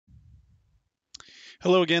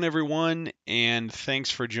Hello again, everyone, and thanks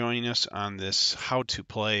for joining us on this How to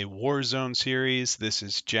Play Warzone series. This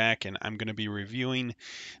is Jack, and I'm going to be reviewing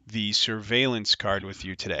the surveillance card with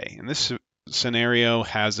you today. And this scenario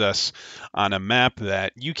has us on a map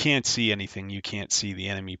that you can't see anything. You can't see the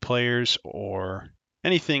enemy players or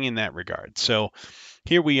anything in that regard. So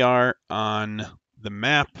here we are on the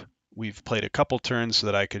map. We've played a couple turns so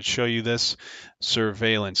that I could show you this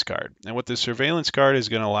surveillance card. And what the surveillance card is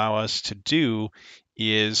going to allow us to do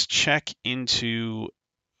is check into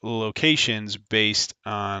locations based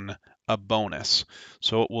on a bonus.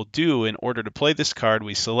 So what we'll do in order to play this card,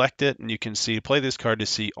 we select it, and you can see play this card to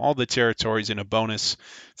see all the territories in a bonus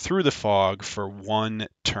through the fog for one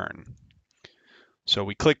turn. So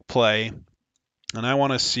we click play, and I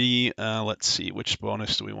want to see, let's see, which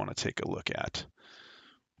bonus do we want to take a look at?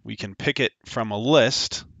 We can pick it from a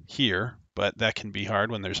list here, but that can be hard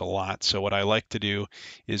when there's a lot. So what I like to do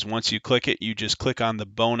is once you click it, you just click on the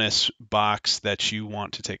bonus box that you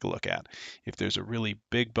want to take a look at. If there's a really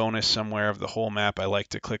big bonus somewhere of the whole map, I like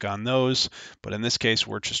to click on those. But in this case,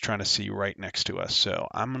 we're just trying to see right next to us. So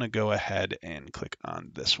I'm going to go ahead and click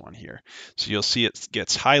on this one here. So you'll see it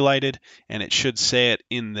gets highlighted, and it should say it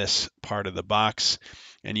in this part of the box.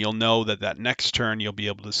 And you'll know that next turn you'll be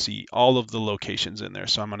able to see all of the locations in there.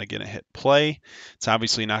 So I'm going to hit play. It's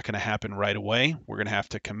obviously not going to happen right away. We're going to have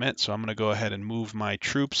to commit. So I'm going to go ahead and move my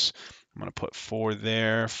troops. I'm going to put 4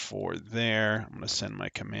 there, 4 there. I'm going to send my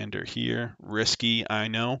commander here. Risky, I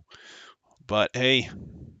know. But hey,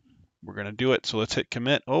 we're going to do it. So let's hit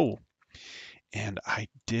commit. Oh, and I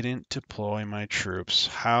didn't deploy my troops.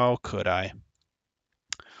 How could I?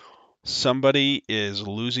 Somebody is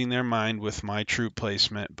losing their mind with my troop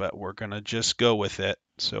placement, but we're going to just go with it.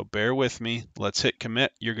 So bear with me. Let's hit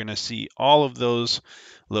commit. You're going to see all of those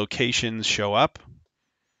locations show up.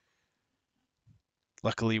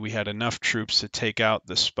 Luckily, we had enough troops to take out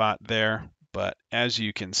the spot there. But as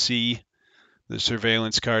you can see, the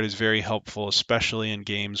surveillance card is very helpful, especially in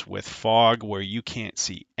games with fog where you can't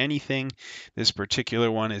see anything. This particular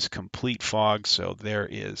one is complete fog, so there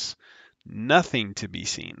is nothing to be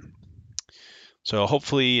seen. So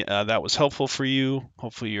hopefully that was helpful for you.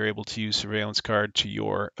 Hopefully you're able to use surveillance card to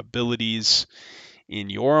your abilities in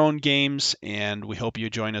your own games, and we hope you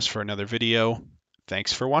join us for another video.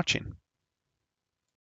 Thanks for watching.